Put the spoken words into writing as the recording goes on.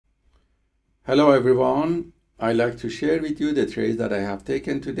Hello everyone, I'd like to share with you the trades that I have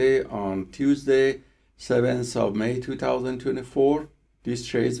taken today on Tuesday, 7th of May 2024. These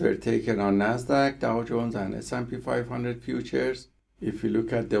trades were taken on Nasdaq, Dow Jones and S&P 500 futures. If you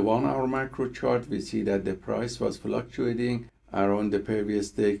look at the 1 hour macro chart, we see that the price was fluctuating around the previous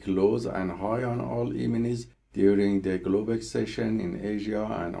day lows and high on all E-minis during the Globex session in Asia,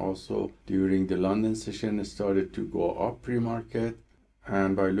 and also during the London session it started to go up pre-market.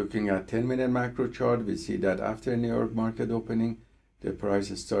 And by looking at 10-minute macro chart, we see that after New York market opening, the price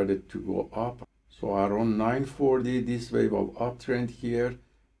started to go up. So around 940, this wave of uptrend here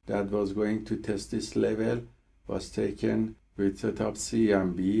that was going to test this level was taken with setup C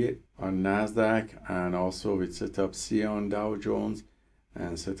and B on Nasdaq, and also with setup C on Dow Jones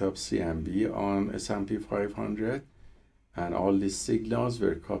and setup C and B on S&P 500. And all these signals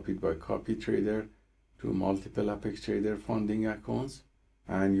were copied by copy trader to multiple Apex Trader funding accounts.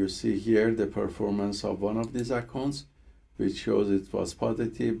 And you see here the performance of one of these accounts, which shows it was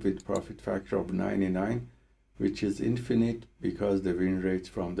positive with profit factor of 99, which is infinite because the win rate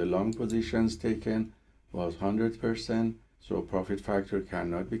from the long positions taken was 100%. So profit factor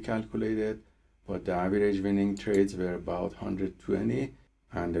cannot be calculated, but the average winning trades were about 120,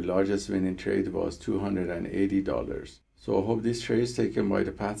 and the largest winning trade was $280. So I hope this trade taken by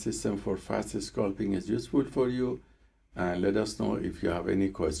the PAAT system for fast scalping is useful for you. And let us know if you have any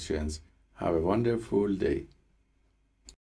questions. Have a wonderful day.